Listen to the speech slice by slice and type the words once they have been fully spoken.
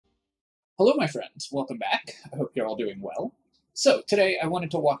Hello, my friends. Welcome back. I hope you're all doing well. So, today I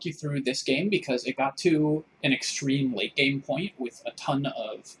wanted to walk you through this game because it got to an extreme late game point with a ton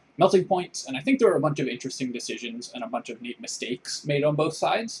of melting points, and I think there were a bunch of interesting decisions and a bunch of neat mistakes made on both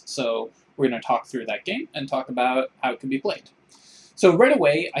sides, so we're going to talk through that game and talk about how it can be played. So right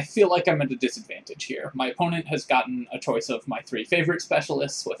away, I feel like I'm at a disadvantage here. My opponent has gotten a choice of my three favorite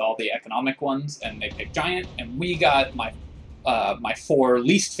specialists with all the economic ones, and they picked Giant, and we got my four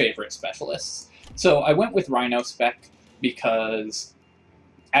least favorite specialists. So I went with Rhino spec because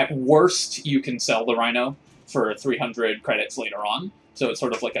at worst you can sell the Rhino for 300 credits later on. So it's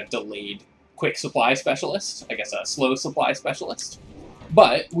sort of like a delayed quick supply specialist, I guess a slow supply specialist.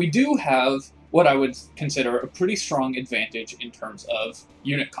 But we do have what I would consider a pretty strong advantage in terms of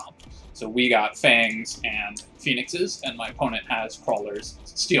unit comp. So we got Fangs and Phoenixes, and my opponent has Crawlers,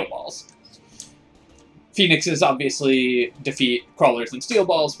 Steel Balls. Phoenixes obviously defeat Crawlers and Steel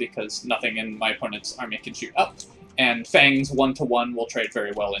Balls because nothing in my opponent's army can shoot up, and Fangs 1-to-1 will trade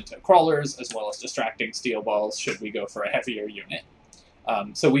very well into Crawlers, as well as distracting Steel Balls should we go for a heavier unit.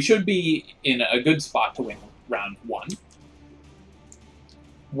 So we should be in a good spot to win round one.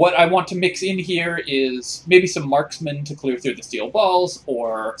 What I want to mix in here is maybe some Marksmen to clear through the Steel Balls,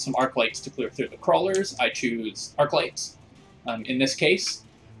 or some Arclights to clear through the Crawlers. I choose Arclights in this case.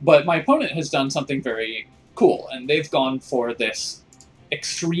 But my opponent has done something very cool, and they've gone for this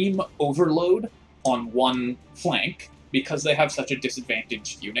extreme overload on one flank because they have such a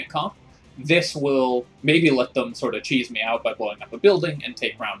disadvantaged unit comp. This will maybe let them sort of cheese me out by blowing up a building and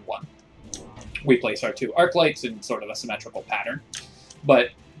take round one. We place our two Arclights in sort of a symmetrical pattern. But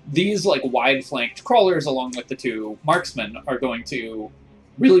these like wide-flanked Crawlers along with the two Marksmen are going to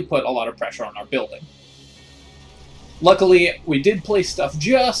really put a lot of pressure on our building. Luckily, we did place stuff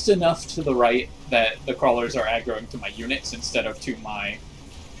just enough to the right that the Crawlers are aggroing to my units instead of to my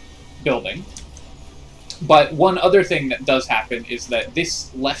building. But one other thing that does happen is that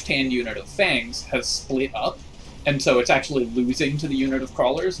this left-hand unit of Fangs has split up, and so it's actually losing to the unit of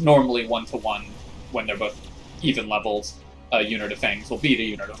Crawlers. Normally 1-to-1, when they're both even levels, a unit of Fangs will beat a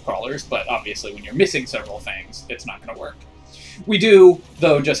unit of Crawlers, but obviously when you're missing several Fangs, it's not going to work. We do,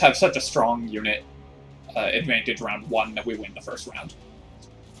 though, just have such a strong unit advantage round one that we win the first round.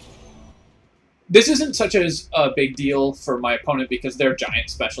 This isn't such a big deal for my opponent because they're Giant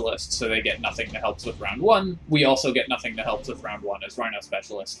specialists, so they get nothing that helps with round one. We also get nothing that helps with round one as Rhino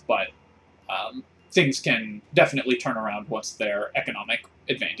specialists, but things can definitely turn around once their economic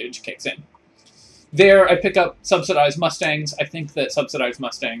advantage kicks in. There, I pick up Subsidized Mustangs. I think that Subsidized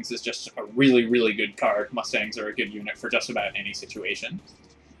Mustangs is just a really, really good card. Mustangs are a good unit for just about any situation.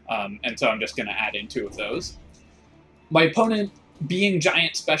 And so I'm just going to add in two of those. My opponent, being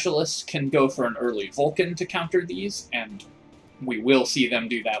Giant Specialists, can go for an early Vulcan to counter these, and we will see them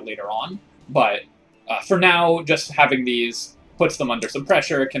do that later on. But for now, just having these puts them under some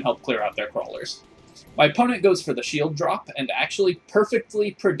pressure, can help clear out their Crawlers. My opponent goes for the Shield Drop, and actually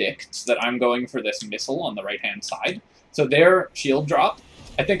perfectly predicts that I'm going for this Missile on the right-hand side. So their Shield Drop,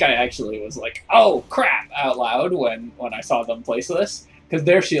 I think I actually was like, oh crap, out loud when I saw them place this, because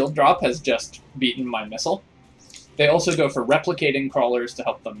their Shield Drop has just beaten my Missile. They also go for Replicating Crawlers to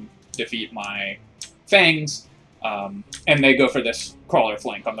help them defeat my Fangs, and they go for this Crawler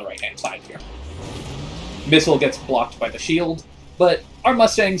flank on the right-hand side here. Missile gets blocked by the Shield, but our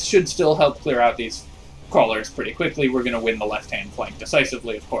Mustangs should still help clear out these Crawlers pretty quickly. We're going to win the left-hand flank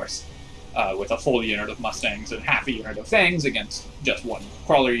decisively, of course, with a full unit of Mustangs and half a unit of Fangs against just one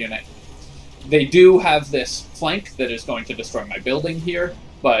Crawler unit. They do have this flank that is going to destroy my building here,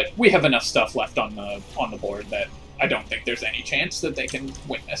 but we have enough stuff left on the board that I don't think there's any chance that they can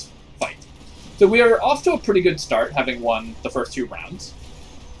win this fight. So we are off to a pretty good start, having won the first two rounds.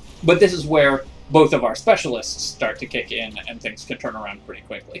 But this is where both of our specialists start to kick in, and things can turn around pretty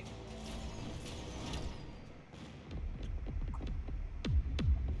quickly.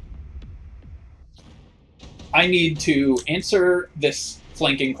 I need to answer this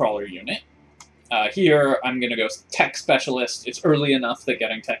flanking Crawler unit. Here, I'm going to go Tech Specialist. It's early enough that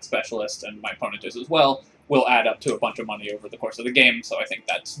getting Tech Specialist, and my opponent is as well, will add up to a bunch of money over the course of the game, so I think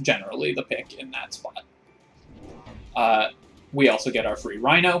that's generally the pick in that spot. We also get our free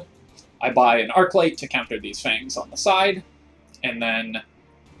Rhino. I buy an Arclight to counter these Fangs on the side, and then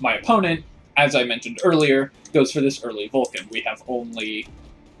my opponent, as I mentioned earlier, goes for this early Vulcan. We have only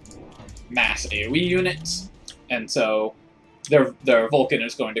mass AoE units, and so their Vulcan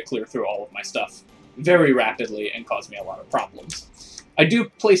is going to clear through all of my stuff very rapidly and cause me a lot of problems. I do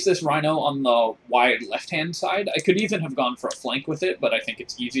place this Rhino on the wide left-hand side. I could even have gone for a flank with it, but I think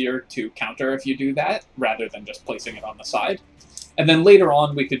it's easier to counter if you do that, rather than just placing it on the side. And then later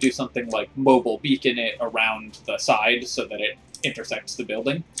on, we could do something like mobile beacon it around the side so that it intersects the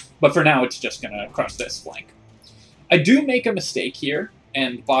building. But for now, it's just going to crush this flank. I do make a mistake here,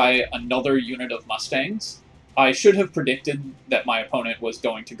 and buy another unit of Mustangs. I should have predicted that my opponent was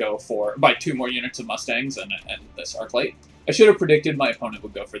going to go for, buy 2 more units of Mustangs and this Arclight. I should have predicted my opponent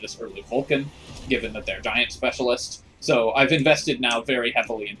would go for this early Vulcan, given that they're giant specialists. So I've invested now very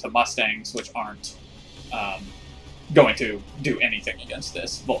heavily into Mustangs, which aren't going to do anything against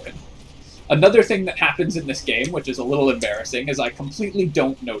this Vulcan. Another thing that happens in this game, which is a little embarrassing, is I completely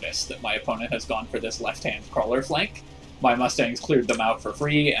don't notice that my opponent has gone for this left-hand crawler flank. My Mustangs cleared them out for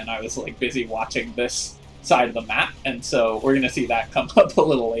free, and I was like busy watching this side of the map, and so we're going to see that come up a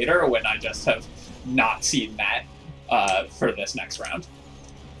little later when I just have not seen that for this next round.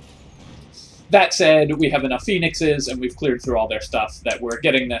 That said, we have enough Phoenixes, and we've cleared through all their stuff that we're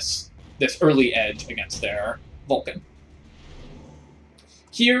getting this early edge against their Vulcan.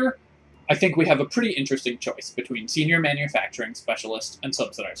 Here, I think we have a pretty interesting choice between Senior Manufacturing Specialist and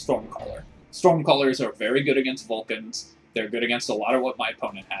Subsidized Stormcaller. Stormcallers are very good against Vulcans. They're good against a lot of what my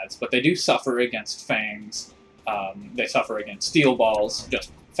opponent has, but they do suffer against Fangs. They suffer against Steel Balls,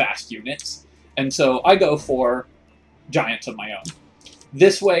 just fast units. And so I go for Giants of my own.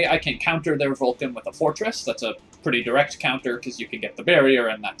 This way I can counter their Vulcan with a Fortress. That's a pretty direct counter because you can get the barrier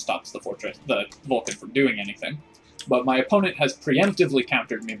and that stops the Vulcan from doing anything. But my opponent has preemptively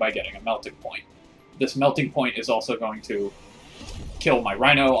countered me by getting a Melting Point. This Melting Point is also going to kill my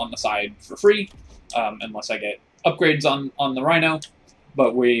Rhino on the side for free, unless I get upgrades on the Rhino,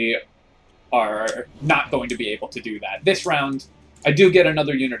 but we are not going to be able to do that this round. I do get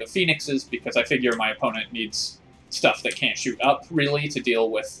another unit of Phoenixes because I figure my opponent needs stuff that can't shoot up, really, to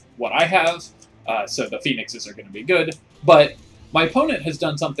deal with what I have, so the Phoenixes are going to be good. But my opponent has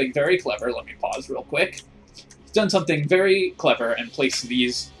done something very clever. Let me pause real quick. He's done something very clever and placed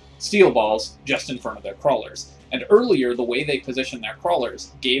these Steel Balls just in front of their crawlers. And earlier, the way they positioned their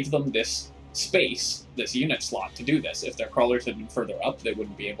crawlers gave them this space, this unit slot, to do this. If their crawlers had been further up, they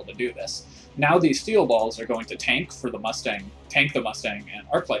wouldn't be able to do this. Now these Steel Balls are going to tank the Mustang and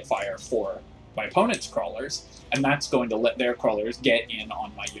Arclight fire for my opponent's crawlers, and that's going to let their crawlers get in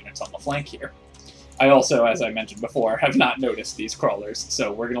on my units on the flank here. I also, as I mentioned before, have not noticed these crawlers,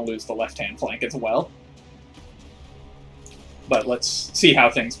 so we're going to lose the left-hand flank as well. But let's see how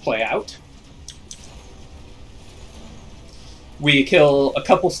things play out. We kill a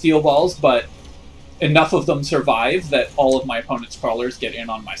couple Steel Balls, but enough of them survive that all of my opponent's crawlers get in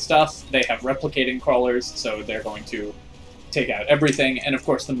on my stuff. They have replicating crawlers, so they're going to take out everything, and of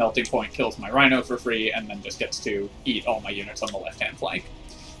course the Melting Point kills my Rhino for free, and then just gets to eat all my units on the left-hand flank.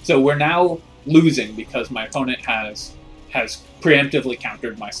 So we're now losing because my opponent has preemptively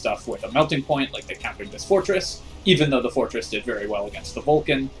countered my stuff with a Melting Point, like they countered this Fortress. Even though the Fortress did very well against the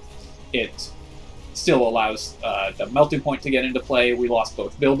Vulcan, it still allows the Melting Point to get into play. We lost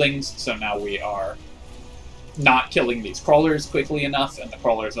both buildings, so now we are not killing these crawlers quickly enough, and the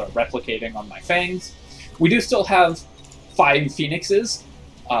crawlers are replicating on my Fangs. We do still have 5 Phoenixes,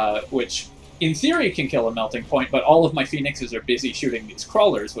 which in theory can kill a Melting Point, but all of my Phoenixes are busy shooting these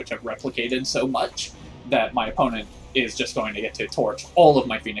crawlers, which have replicated so much that my opponent is just going to get to torch all of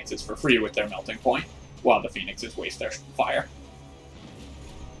my Phoenixes for free with their Melting Point, while the Phoenixes waste their fire.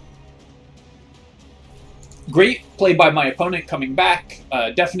 Great play by my opponent coming back.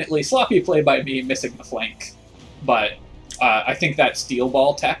 Definitely sloppy play by me missing the flank, but I think that Steel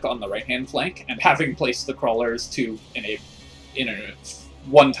Ball tech on the right-hand flank, and having placed the crawlers in a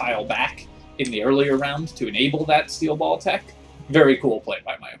one tile back in the earlier round to enable that Steel Ball tech, very cool play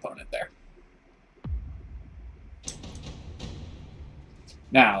by my opponent there.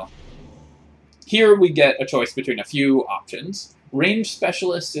 Now, here we get a choice between a few options. Range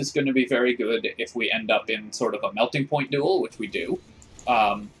Specialist is going to be very good if we end up in sort of a Melting Point duel, which we do.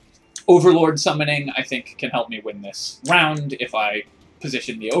 Overlord Summoning, I think, can help me win this round if I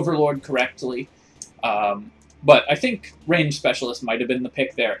position the Overlord correctly. But I think Range Specialist might have been the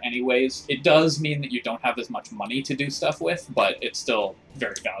pick there anyways. It does mean that you don't have as much money to do stuff with, but it's still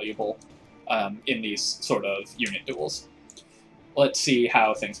very valuable in these sort of unit duels. Let's see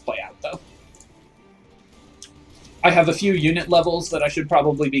how things play out, though. I have a few unit levels that I should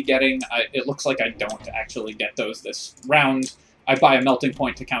probably be getting. It looks like I don't actually get those this round. I buy a Melting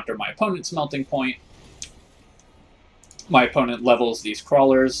Point to counter my opponent's Melting Point. My opponent levels these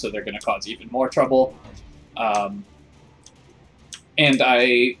crawlers, so they're going to cause even more trouble. And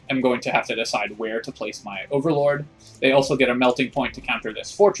I am going to have to decide where to place my Overlord. They also get a Melting Point to counter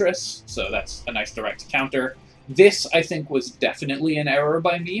this Fortress, so that's a nice direct counter. This, I think, was definitely an error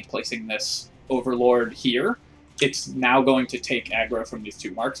by me, placing this Overlord here. it's now going to take aggro from these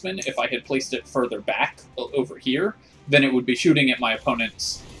two marksmen. If I had placed it further back over here, then it would be shooting at my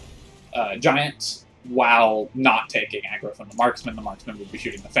opponent's giants while not taking aggro from the marksman. The marksman would be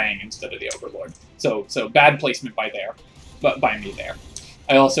shooting the Fang instead of the Overlord. So bad placement by me there.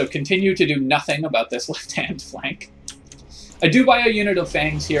 I also continue to do nothing about this left-hand flank. I do buy a unit of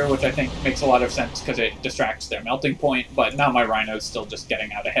Fangs here, which I think makes a lot of sense because it distracts their melting point, but now my Rhino's still just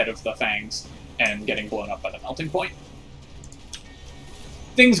getting out ahead of the Fangs and getting blown up by the melting point.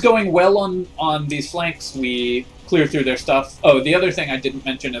 Things going well on these flanks. We clear through their stuff. Oh, the other thing I didn't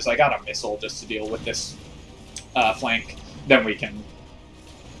mention is I got a missile just to deal with this flank. Then we can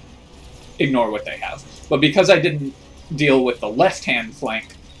ignore what they have. But because I didn't deal with the left-hand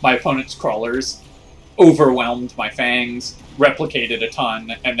flank, my opponent's crawlers overwhelmed my Fangs, replicated a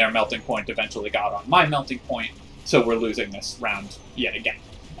ton, and their melting point eventually got on my melting point, so we're losing this round yet again.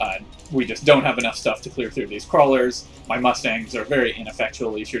 We just don't have enough stuff to clear through these crawlers. My Mustangs are very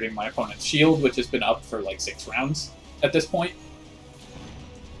ineffectually shooting my opponent's shield, which has been up for like 6 rounds at this point.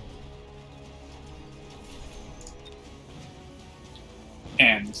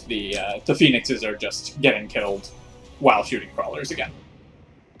 And the Phoenixes are just getting killed while shooting crawlers again.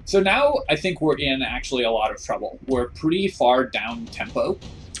 So now I think we're in actually a lot of trouble. We're pretty far down tempo.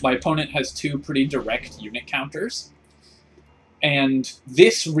 My opponent has 2 pretty direct unit counters. And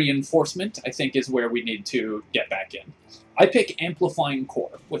this reinforcement, I think, is where we need to get back in. I pick Amplifying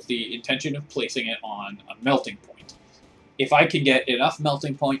Core with the intention of placing it on a melting point. If I can get enough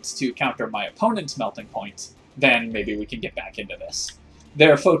melting points to counter my opponent's melting points, then maybe we can get back into this.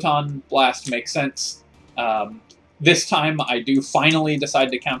 Their Photon Blast makes sense. This time, I do finally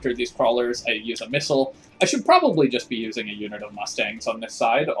decide to counter these crawlers. I use a missile. I should probably just be using a unit of Mustangs on this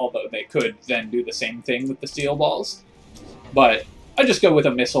side, although they could then do the same thing with the steel balls. But I just go with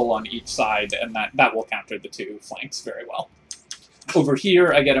a missile on each side, and that will counter the 2 flanks very well. Over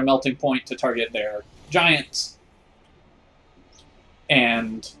here, I get a melting point to target their giants.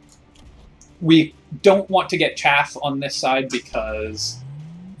 And we don't want to get chaff on this side because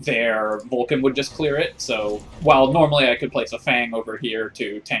their Vulcan would just clear it. So while normally I could place a Fang over here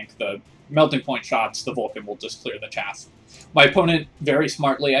to tank the melting point shots, the Vulcan will just clear the chaff. My opponent, very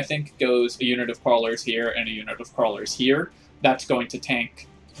smartly, I think, goes a unit of crawlers here and a unit of crawlers here. That's going to tank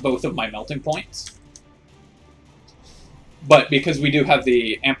both of my melting points. But because we do have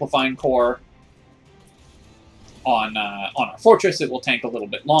the Amplifying Core on our fortress, it will tank a little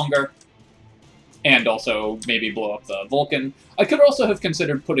bit longer. And also maybe blow up the Vulcan. I could also have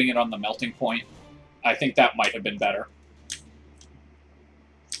considered putting it on the melting point. I think that might have been better.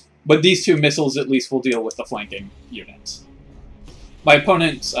 But these 2 missiles at least will deal with the flanking units. My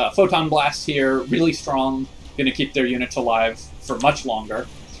opponent's Photon Blast here, really strong, going to keep their units alive for much longer.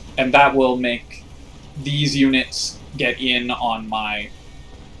 And that will make these units get in on my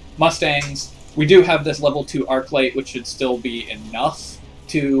Mustangs. We do have this level 2 arc light, which should still be enough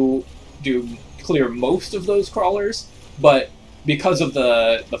to clear most of those crawlers, but because of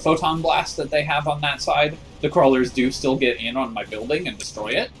the Photon Blast that they have on that side, the crawlers do still get in on my building and destroy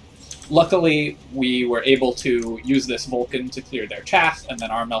it. Luckily, we were able to use this Vulcan to clear their chaff, and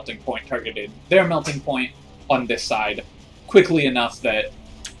then our melting point targeted their melting point on this side quickly enough that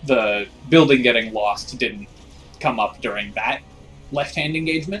the building getting lost didn't come up during that left-hand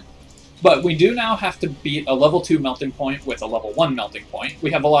engagement. But we do now have to beat a level 2 melting point with a level 1 melting point.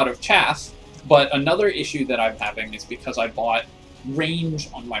 We have a lot of chaff, but another issue that I'm having is because I bought range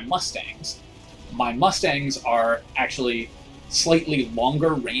on my Mustangs. My Mustangs are actually slightly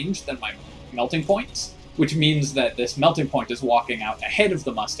longer range than my melting points, which means that this melting point is walking out ahead of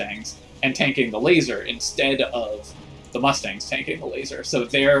the Mustangs and tanking the laser instead of the Mustangs tanking the laser. So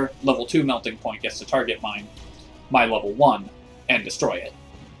their level 2 melting point gets to target my level 1 and destroy it.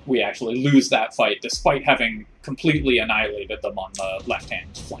 We actually lose that fight despite having completely annihilated them on the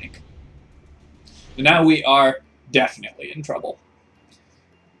left-hand flank. Now we are definitely in trouble.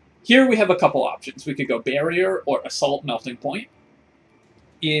 Here we have a couple options. We could go Barrier or Assault Melting Point.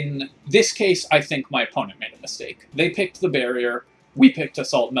 In this case, I think my opponent made a mistake. They picked the Barrier, we picked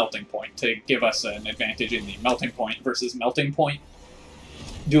Assault Melting Point to give us an advantage in the Melting Point versus Melting Point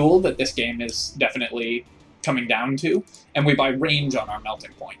duel that this game is definitely coming down to, and we buy range on our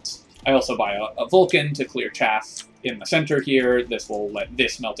melting points. I also buy a Vulcan to clear chaff in the center here. This will let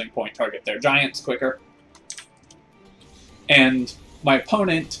this melting point target their giants quicker. And my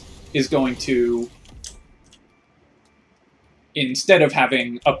opponent is going to, instead of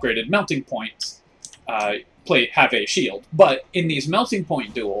having upgraded melting points, have a shield. But in these melting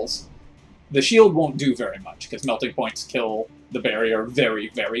point duels, the shield won't do very much, because melting points kill the barrier very,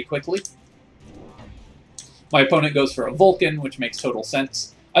 very quickly. My opponent goes for a Vulcan, which makes total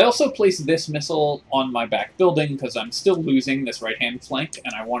sense. I also place this missile on my back building because I'm still losing this right-hand flank,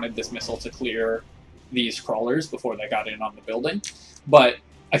 and I wanted this missile to clear these crawlers before they got in on the building. But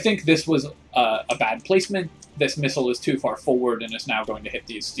I think this was a bad placement. This missile is too far forward and is now going to hit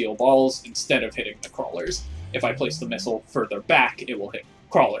these steel balls instead of hitting the crawlers. If I place the missile further back, it will hit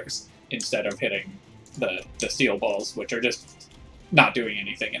crawlers instead of hitting the steel balls, which are just not doing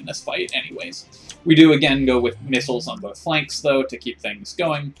anything in this fight anyways. We do again go with missiles on both flanks, though, to keep things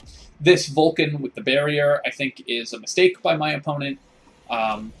going. This Vulcan with the barrier, I think, is a mistake by my opponent,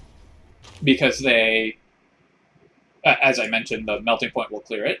 because they, as I mentioned, the melting point will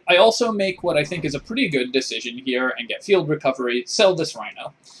clear it. I also make what I think is a pretty good decision here and get field recovery, sell this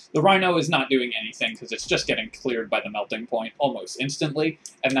Rhino. The Rhino is not doing anything because it's just getting cleared by the melting point almost instantly,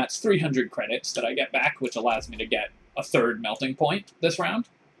 and that's 300 credits that I get back, which allows me to get a third melting point this round,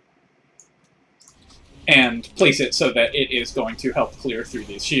 and place it so that it is going to help clear through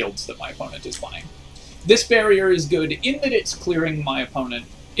these shields that my opponent is buying. This barrier is good in that it's clearing my opponent,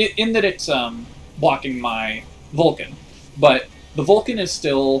 in that it's blocking my Vulcan, but the Vulcan is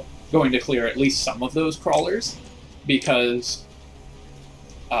still going to clear at least some of those crawlers, because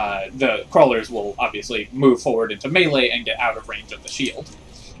the crawlers will obviously move forward into melee and get out of range of the shield.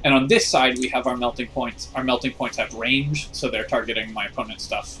 And on this side, we have our melting points. Our melting points have range, so they're targeting my opponent's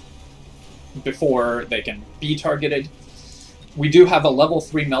stuff before they can be targeted. We do have a level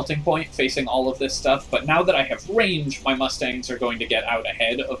 3 melting point facing all of this stuff, but now that I have range, my Mustangs are going to get out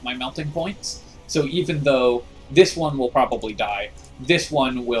ahead of my melting points. So even though this one will probably die, this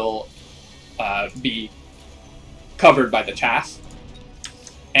one will be covered by the chaff,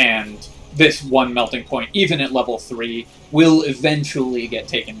 and this one melting point, even at level 3, will eventually get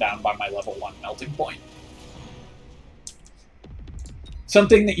taken down by my level 1 melting point.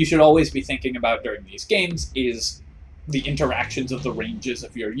 Something that you should always be thinking about during these games is the interactions of the ranges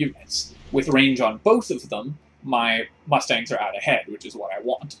of your units. With range on both of them, my Mustangs are out ahead, which is what I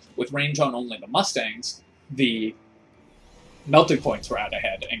want. With range on only the Mustangs, the melting points were out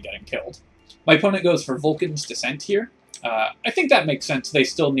ahead and getting killed. My opponent goes for Vulcan's Descent here. I think that makes sense. They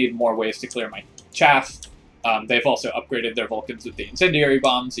still need more ways to clear my chaff. They've also upgraded their Vulcans with the incendiary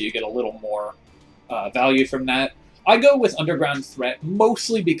bomb, so you get a little more value from that. I go with Underground Threat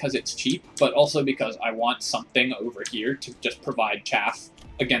mostly because it's cheap, but also because I want something over here to just provide chaff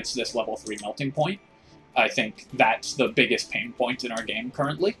against this level 3 melting point. I think that's the biggest pain point in our game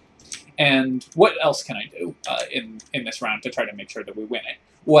currently. And what else can I do in this round to try to make sure that we win it?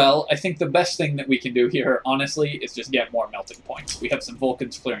 Well, I think the best thing that we can do here, honestly, is just get more melting points. We have some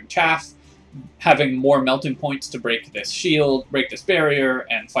Vulcans clearing chaff. Having more melting points to break this shield, break this barrier,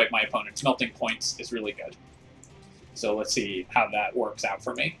 and fight my opponent's melting points is really good. So let's see how that works out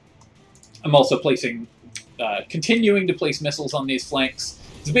for me. I'm also placing, continuing to place missiles on these flanks.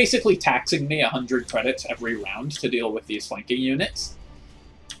 It's basically taxing me 100 credits every round to deal with these flanking units.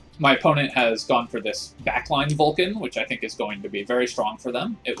 My opponent has gone for this backline Vulcan, which I think is going to be very strong for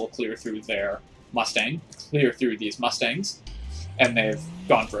them. It will clear through their Mustang, clear through these Mustangs. And they've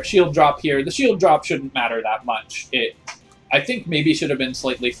gone for a shield drop here. The shield drop shouldn't matter that much. It, I think, maybe should have been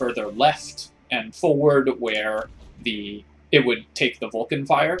slightly further left and forward where it would take the Vulcan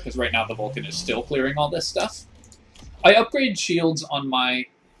fire, because right now the Vulcan is still clearing all this stuff. I upgrade shields on my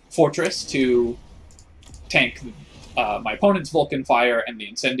fortress to tank my opponent's Vulcan fire and the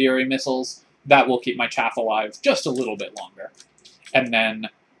incendiary missiles. That will keep my chaff alive just a little bit longer. And then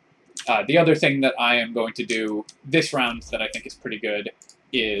the other thing that I am going to do this round that I think is pretty good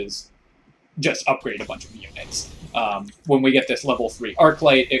is just upgrade a bunch of units. When we get this level 3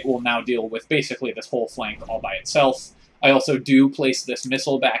 Arclight, it will now deal with basically this whole flank all by itself. I also do place this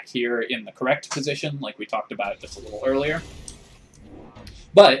missile back here in the correct position, like we talked about just a little earlier.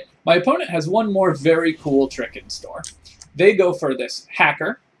 But my opponent has one more very cool trick in store. They go for this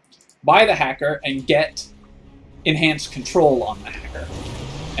hacker, buy the hacker, and get enhanced control on the hacker.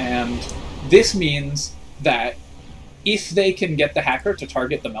 And this means that if they can get the hacker to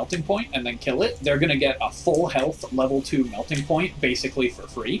target the melting point and then kill it, they're going to get a full health level 2 melting point basically for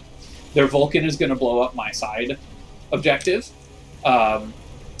free. Their Vulcan is going to blow up my side objective. And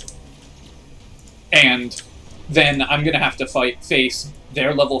then I'm going to have to face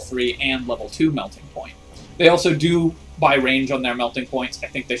their level 3 and level 2 melting point. They also do buy range on their melting points. I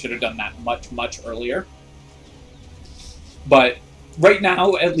think they should have done that much, much earlier. But right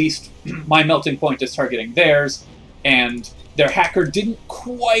now, at least, my melting point is targeting theirs, and their hacker didn't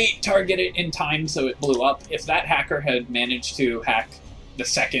quite target it in time, so it blew up. If that hacker had managed to hack the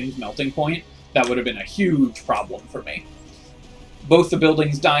second melting point, that would have been a huge problem for me. Both the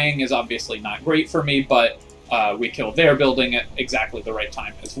buildings dying is obviously not great for me, but we kill their building at exactly the right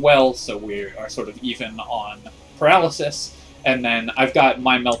time as well, so we are sort of even on paralysis. And then I've got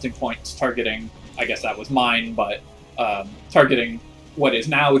my melting points targeting, I guess that was mine, but targeting what is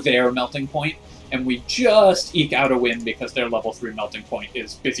now their melting point, and we just eke out a win because their level 3 melting point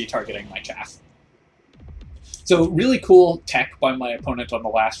is busy targeting my chaff. So really cool tech by my opponent on the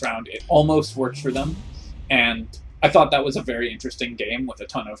last round. It almost worked for them, and I thought that was a very interesting game with a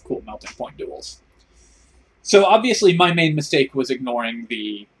ton of cool melting point duels. So obviously my main mistake was ignoring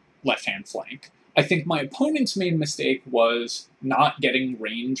the left-hand flank. I think my opponent's main mistake was not getting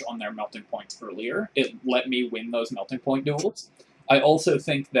range on their melting points earlier. It let me win those melting point duels. I also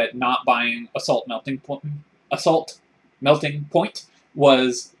think that not buying Assault Melting Point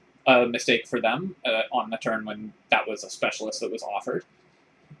was a mistake for them on the turn when that was a specialist that was offered,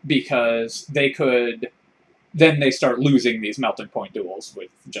 because they could... Then they start losing these melting point duels with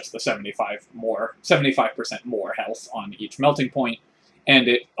just the 75% more health on each melting point. And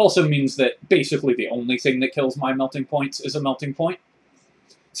it also means that basically the only thing that kills my melting points is a melting point.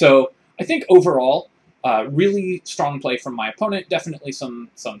 So I think overall, really strong play from my opponent, definitely some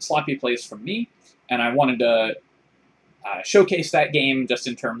sloppy plays from me, and I wanted to showcase that game just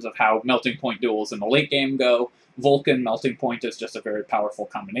in terms of how melting point duels in the late game go. Vulcan melting point is just a very powerful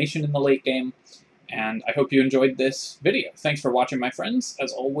combination in the late game, and I hope you enjoyed this video. Thanks for watching, my friends.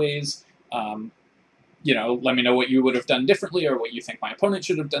 As always, you know, let me know what you would have done differently or what you think my opponent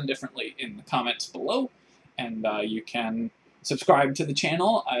should have done differently in the comments below. And you can subscribe to the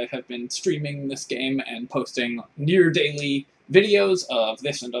channel. I have been streaming this game and posting near daily videos of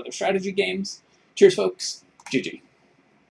this and other strategy games. Cheers, folks. GG.